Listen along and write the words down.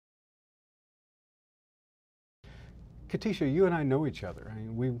Kettisha, you and I know each other. I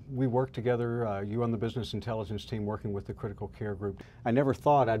mean, we work together, you on the business intelligence team working with the critical care group. I never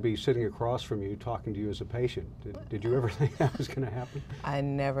thought I'd be sitting across from you talking to you as a patient. Did you ever think that was going to happen? I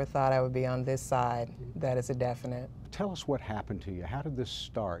never thought I would be on this side. That is a definite. Tell us what happened to you. How did this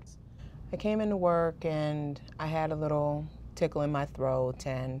start? I came into work and I had a little tickle in my throat,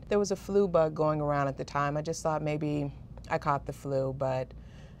 and there was a flu bug going around at the time. I just thought maybe I caught the flu, but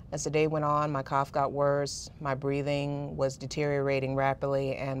as the day went on, my cough got worse, my breathing was deteriorating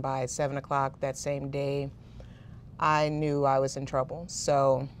rapidly, and by 7 o'clock that same day, I knew I was in trouble.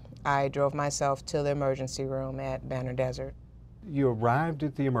 So I drove myself to the emergency room at Banner Desert. You arrived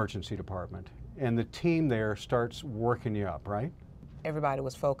at the emergency department, and the team there starts working you up, right? Everybody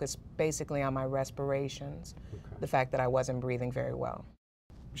was focused basically on my respirations, the fact that I wasn't breathing very well.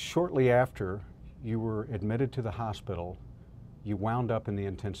 Shortly after you were admitted to the hospital, you wound up in the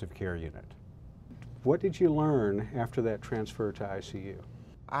intensive care unit. What did you learn after that transfer to ICU?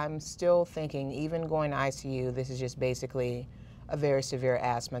 I'm still thinking, even going to ICU, this is just basically a very severe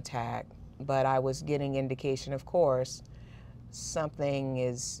asthma attack, but I was getting indication, of course, something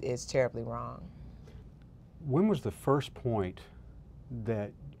is terribly wrong. When was the first point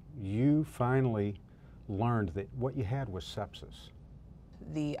that you finally learned that what you had was sepsis?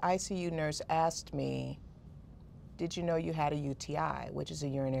 The ICU nurse asked me, did you know you had a UTI, which is a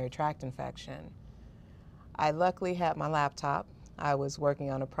urinary tract infection? I luckily had my laptop. I was working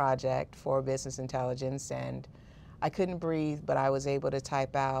on a project for business intelligence and I couldn't breathe, but I was able to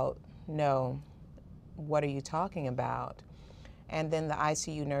type out, no, what are you talking about? And then the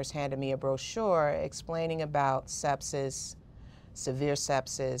ICU nurse handed me a brochure explaining about sepsis, severe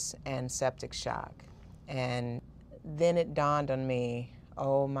sepsis, and septic shock. And then it dawned on me,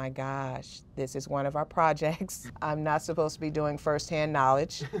 oh my gosh, this is one of our projects. I'm not supposed to be doing firsthand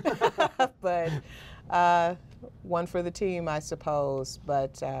knowledge, but one for the team, I suppose.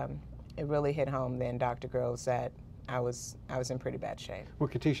 But it really hit home then, Dr. Groves, that I was in pretty bad shape. Well,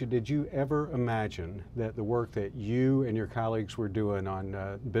 Kettisha, did you ever imagine that the work that you and your colleagues were doing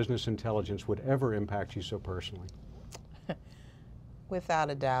on business intelligence would ever impact you so personally? Without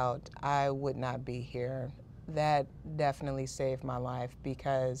a doubt, I would not be here. That definitely saved my life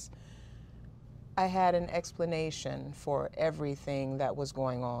because I had an explanation for everything that was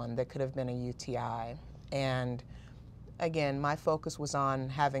going on that could have been a UTI. And again, my focus was on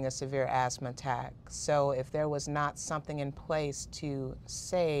having a severe asthma attack. So if there was not something in place to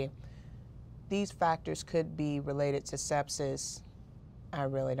say these factors could be related to sepsis, I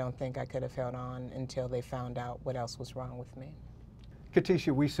really don't think I could have held on until they found out what else was wrong with me.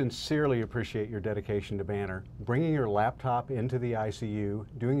 Kettisha, we sincerely appreciate your dedication to Banner, bringing your laptop into the ICU,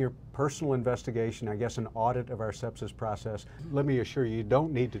 doing your personal investigation, I guess an audit of our sepsis process. Let me assure you, you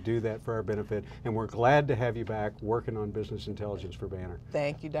don't need to do that for our benefit, and we're glad to have you back working on business intelligence for Banner.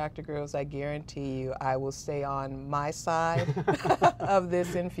 Thank you, Dr. Groves. I guarantee you I will stay on my side of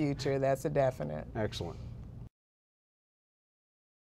this in future. That's a definite. Excellent.